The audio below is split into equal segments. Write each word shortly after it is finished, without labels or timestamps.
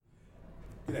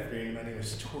Good afternoon. My name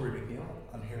is Tori McNeil.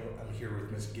 I'm here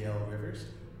with Ms. Gail Rivers.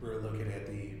 We're located at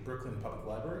the Brooklyn Public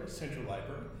Library, Central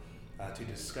Library, to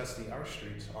discuss the Our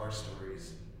Streets, Our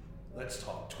Stories. Let's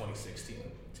Talk 2016.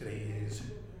 Today is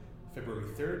February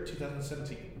 3rd,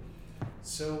 2017.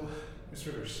 So, Ms.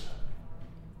 Rivers,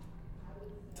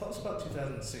 tell us about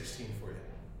 2016 for you.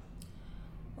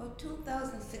 Well,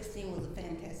 2016 was a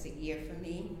fantastic year for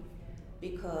me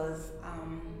because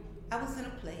I was in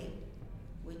a play,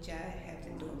 which I have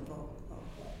been doing for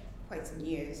quite some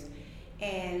years,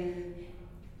 and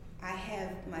I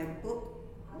have my book,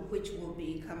 which will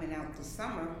be coming out this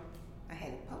summer. I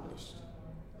had it published,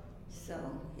 so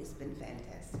it's been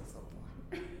fantastic so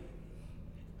far.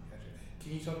 Gotcha.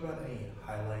 Can you talk about any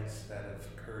highlights that have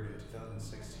occurred in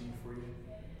 2016 for you?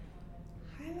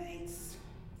 Highlights?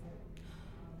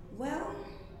 Well,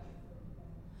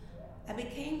 I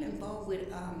became involved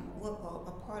with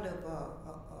a part of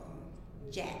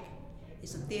Jack.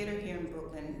 It's a theater here in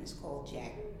Brooklyn. It's called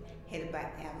Jack, headed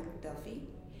by Alec Duffy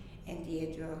and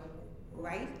Deidre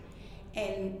Wright.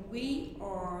 And we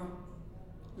are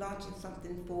launching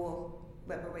something for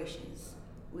reparations.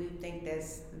 We think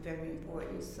that's very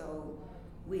important. So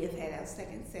we have had our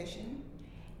second session,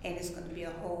 and it's going to be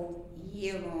a whole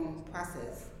year-long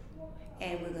process.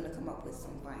 And we're going to come up with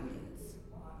some findings.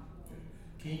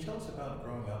 Can you tell us about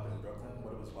growing up in Brooklyn,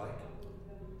 what it was like?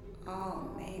 Oh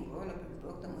man, growing up in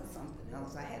Brooklyn was something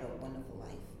else. I had a wonderful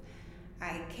life.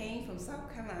 I came from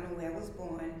South Carolina, where I was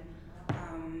born,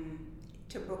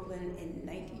 to Brooklyn in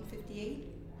 1958.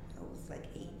 I was like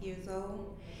 8 years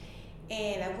old.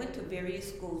 And I went to various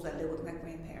schools. I lived with my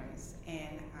grandparents.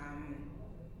 And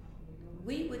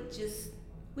we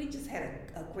just had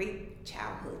a great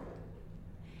childhood.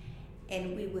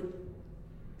 And we would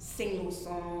sing little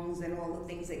songs and all the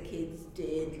things that kids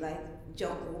did, like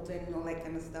jump roping and all that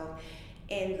kind of stuff.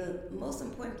 And the most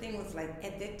important thing was, like,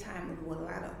 at that time there were a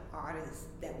lot of artists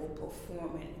that were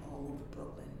performing all over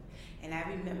Brooklyn. And I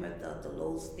remember the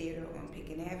Lowe's Theater on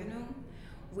Pickett Avenue,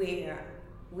 where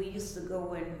we used to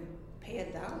go and pay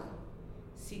 $1,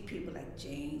 see people like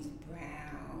James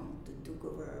Brown, the Duke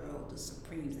of Earl, the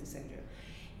Supremes, etc.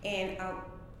 And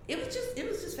it was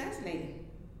just fascinating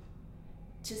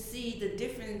to see the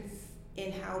difference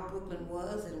in how Brooklyn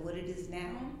was and what it is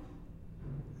now.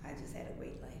 I just had a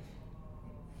great life.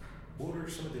 What are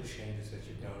some of the changes that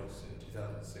you've noticed in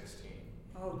 2016?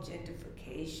 Oh,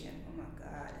 gentrification. Oh my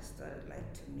God, it started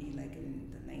to me in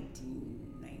the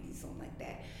 1990s, something like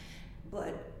that.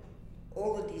 But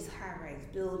all of these high-rise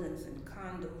buildings and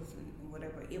condos and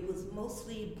whatever, it was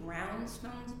mostly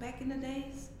brownstones back in the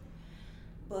days.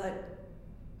 But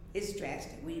it's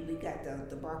drastic. We got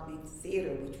the Barclay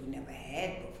Theater, which we never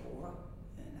had before.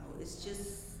 It's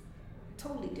just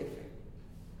totally different.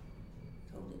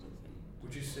 Totally different.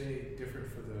 Would you say different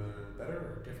for the better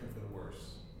or different for the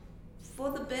worse? For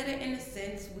the better, in a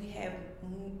sense, we have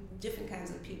different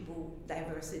kinds of people,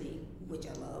 diversity, which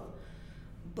I love.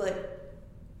 But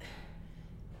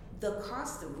the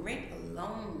cost of rent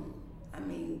alone, I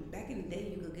mean, back in the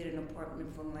day, you could get an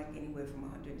apartment from anywhere from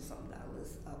 $100 and something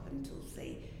up until,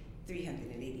 say,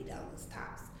 $380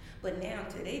 tops. But now,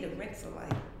 today, the rents are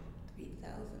like $3,000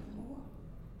 or more.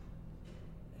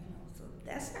 So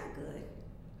that's not good,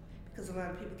 because a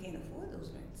lot of people can't afford those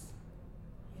rents.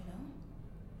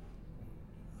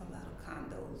 A lot of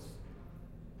condos,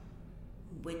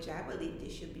 which I believe there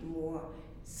should be more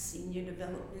senior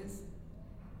developments.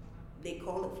 They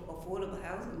call it affordable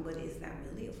housing, but it's not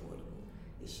really affordable.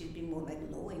 It should be more like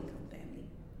low-income family,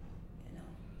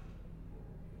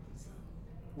 So,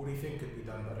 What do you think could be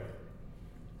done better?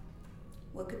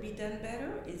 What could be done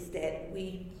better is that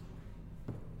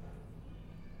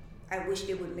I wish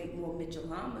they would make more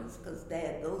Mitchell-Lamas, because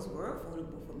those were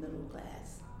affordable for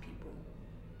middle-class people.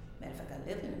 Matter of fact, I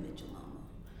lived in a Mitchell-Lama.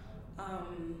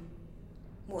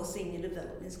 More senior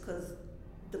developments, because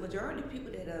the majority of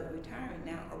people that are retiring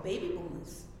now are baby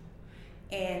boomers.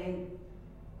 And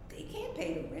they can't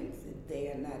pay the rents if they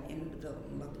are not in the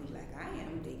development luckily like I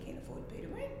am. They can't afford to pay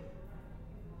the rent.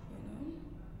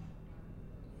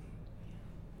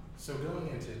 So going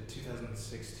into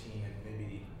 2016 and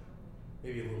maybe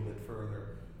a little bit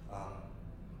further,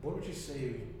 what would you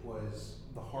say was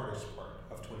the hardest part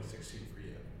of 2016 for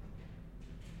you?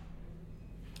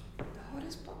 The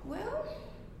hardest part? Well,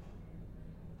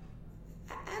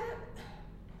 I don't.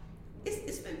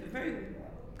 It's been very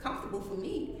comfortable for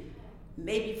me.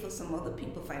 Maybe for some other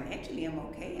people financially, I'm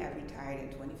okay. I retired in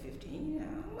 2015.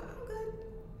 I'm good.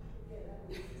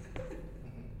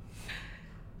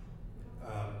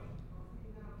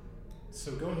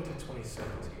 So going into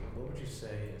 2017, what would you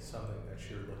say is something that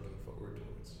you're looking forward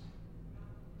towards?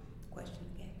 Question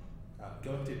again.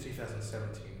 Going to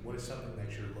 2017, what is something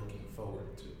that you're looking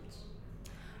forward to?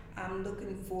 I'm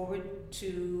looking forward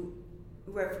to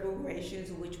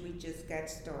reparations, which we just got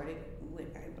started with,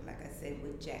 like I said,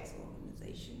 with Jack's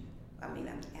organization.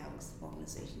 Alex's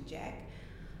organization, Jack.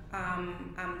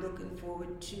 I'm looking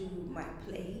forward to my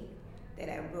play that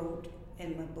I wrote,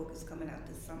 and my book is coming out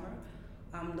this summer.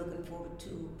 I'm looking forward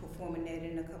to performing that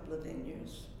in a couple of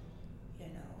venues.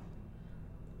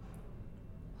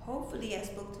 Hopefully, I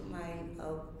spoke to my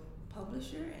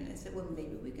publisher, and I said, well,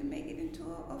 maybe we can make it into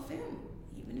a film,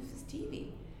 even if it's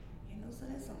TV. So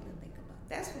that's something to think about.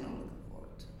 That's what I'm looking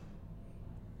forward to.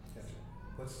 Gotcha.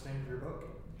 What's the name of your book?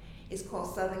 It's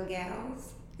called Southern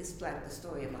Gals. It's like the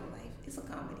story of my life. It's a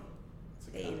comedy.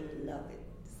 They love it.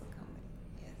 It's a comedy.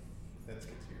 Yes. That's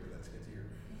good to hear. That's good to hear.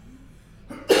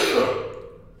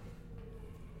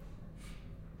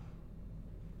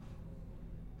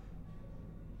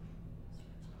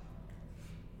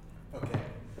 Okay.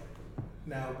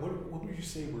 Now, what would you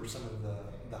say were some of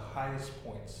the highest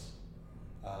points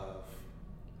of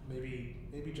maybe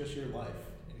just your life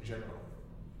in general?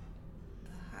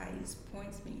 The highest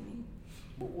points meaning?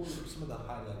 What were some of the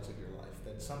highlights of your life?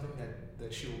 That's something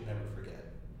that you'll never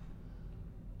forget.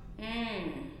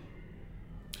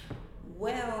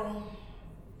 Well,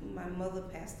 my mother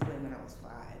passed away when I was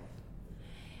 5.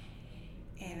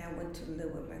 And I went to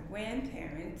live with my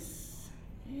grandparents.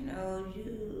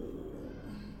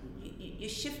 You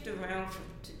shift around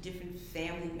to different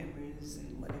family members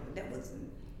and whatever. That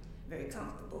wasn't very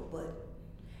comfortable, but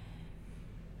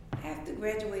after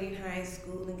graduating high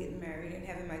school and getting married and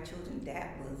having my children,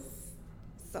 that was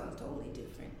something totally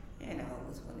different. And I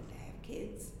always wanted to have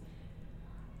kids.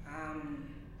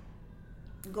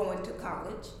 Going to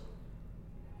college,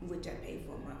 which I paid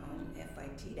for my own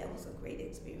FIT, that was a great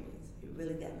experience. It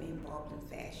really got me involved in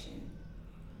fashion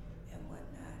and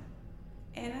whatnot.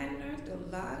 And I learned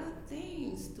a lot of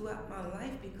things throughout my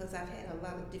life because I've had a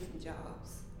lot of different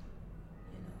jobs.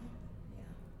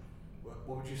 Yeah.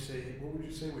 What would you say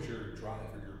was your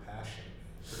drive or your passion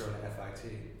for going to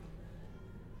FIT?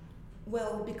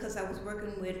 Well, because I was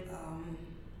working with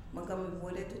Montgomery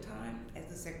Ward at the time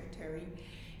as a secretary,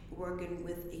 working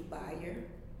with a buyer.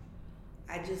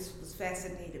 I just was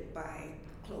fascinated by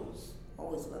clothes.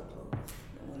 Always loved clothes.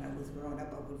 When I was growing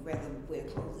up, I would rather wear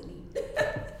clothes than eat.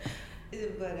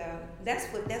 But that's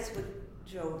what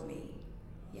drove me.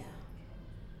 Yeah.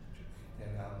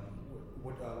 And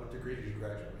what degree did you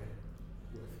graduate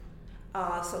with?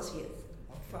 Associates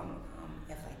from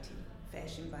FIT,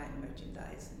 fashion, buying,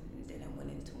 merchandise, and then I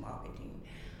went into marketing.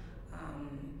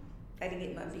 I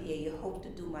didn't get my BA. I hope to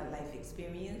do my life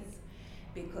experience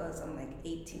because I'm like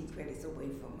 18 credits away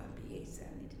from my BA, so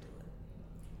I need to do it.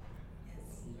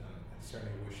 Yes. I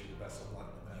certainly wish you the best of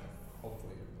luck with that.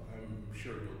 Hopefully, I'm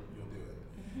sure you'll do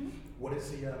it. Mm-hmm. What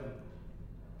is the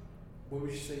what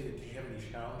would you say? Do you have any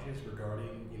challenges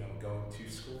regarding going to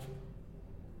school?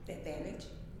 Advantage?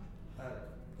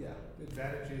 Yeah,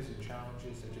 advantages and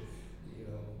challenges that you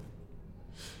know.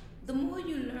 The more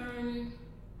you learn,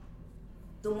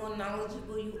 the more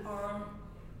knowledgeable you are,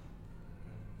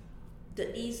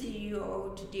 the easier you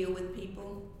are to deal with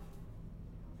people,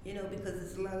 because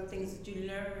there's a lot of things that you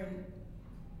learn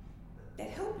that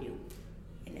help you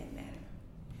in that manner.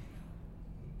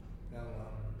 Now,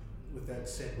 with that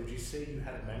said, would you say you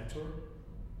had a mentor?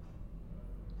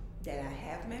 That I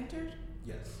have mentored?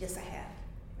 Yes. Yes, I have.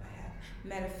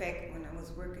 Matter of fact, when I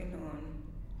was working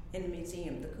in the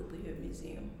museum, the Cooper Hewitt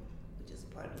Museum, which is a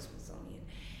part of the Smithsonian,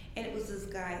 and it was this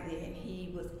guy there, and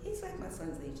he's like my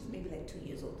son's age, he's maybe like 2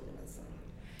 years older than my son.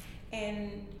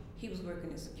 And he was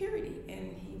working in security,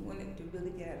 and he wanted to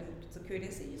really get out of security. I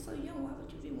said, you're so young, why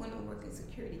would you be wanting to work in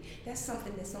security? That's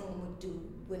something that someone would do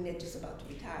when they're just about to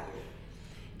retire.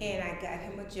 And I got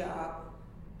him a job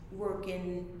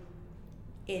working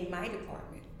in my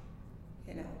department,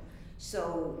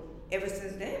 So ever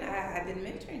since then, I've been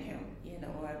mentoring him.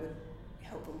 I would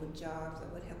help him with jobs,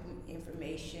 I would help him with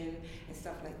information and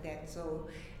stuff like that. So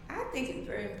I think it's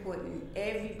very important.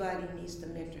 Everybody needs to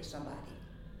mentor somebody,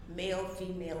 male,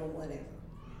 female, whatever.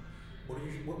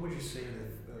 What would you say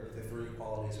are the 3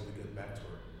 qualities of a good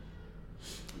mentor?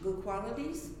 Good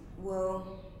qualities?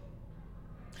 Well,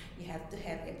 you have to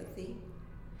have empathy.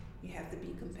 You have to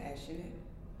be compassionate.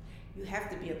 You have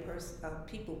to be a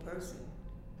people person,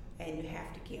 and you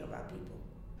have to care about people.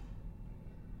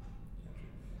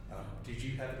 Did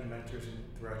you have any mentors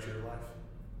throughout your life?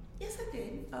 Yes, I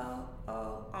did.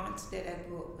 Aunts that I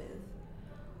grew up with.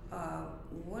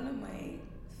 One of my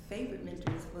favorite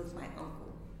mentors was my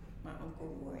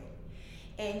Uncle Roy.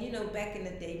 And back in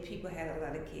the day, people had a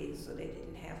lot of kids, so they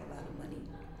didn't have a lot of money.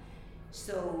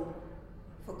 So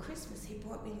for Christmas he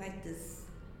bought me like this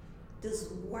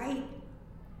white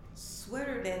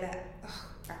sweater that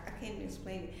I can't even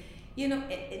explain it. You know,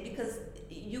 because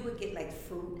you would get like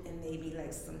fruit and maybe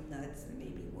like some nuts and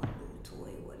maybe one little toy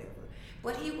or whatever.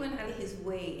 But he went out of his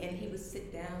way and he would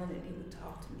sit down and he would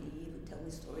talk to me. He would tell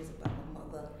me stories about my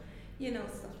mother, you know,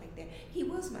 stuff like that. He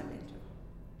was my mentor.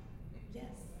 Yes.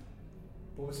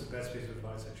 What was the best piece of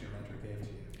advice that your mentor gave to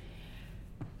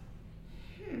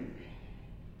you?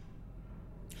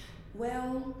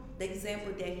 Well, the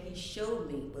example that he showed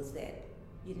me was that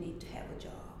you need to have a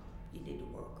job. You need to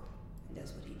work. And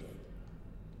that's what he did.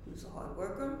 He was a hard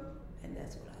worker, and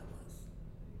that's what I was.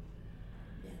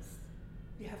 Yes.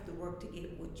 You have to work to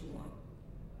get what you want.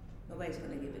 Nobody's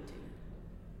going to give it to you.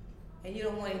 And you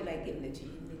don't want anybody giving it to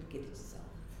you. You need to get it yourself.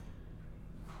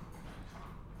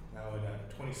 Now in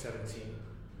 2017,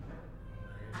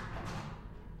 right,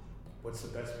 what's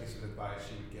the best piece of advice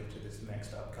you would give to this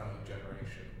next upcoming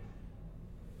generation?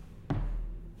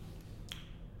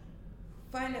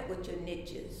 Find out what your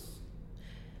niche is.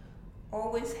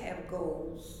 Always have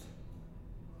goals.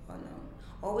 Oh no.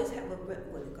 Always have what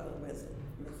they call a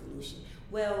resolution.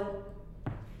 Well,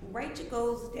 write your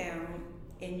goals down,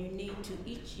 and you need to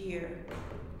each year.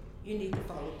 You need to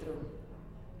follow through.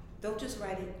 Don't just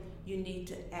write it. You need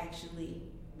to actually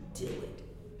do it.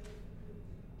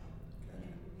 Okay.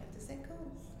 You have to set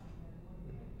goals.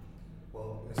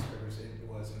 Well, Ms. Rivers, it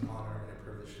was an honor and a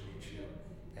privilege to meet you.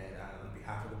 And on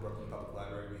behalf of the Brooklyn Public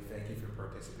Library, we thank you for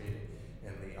participating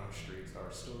in the Our Streets,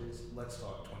 Our Stories, Let's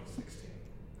Talk 2016.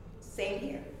 Same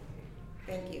here.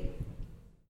 Thank you.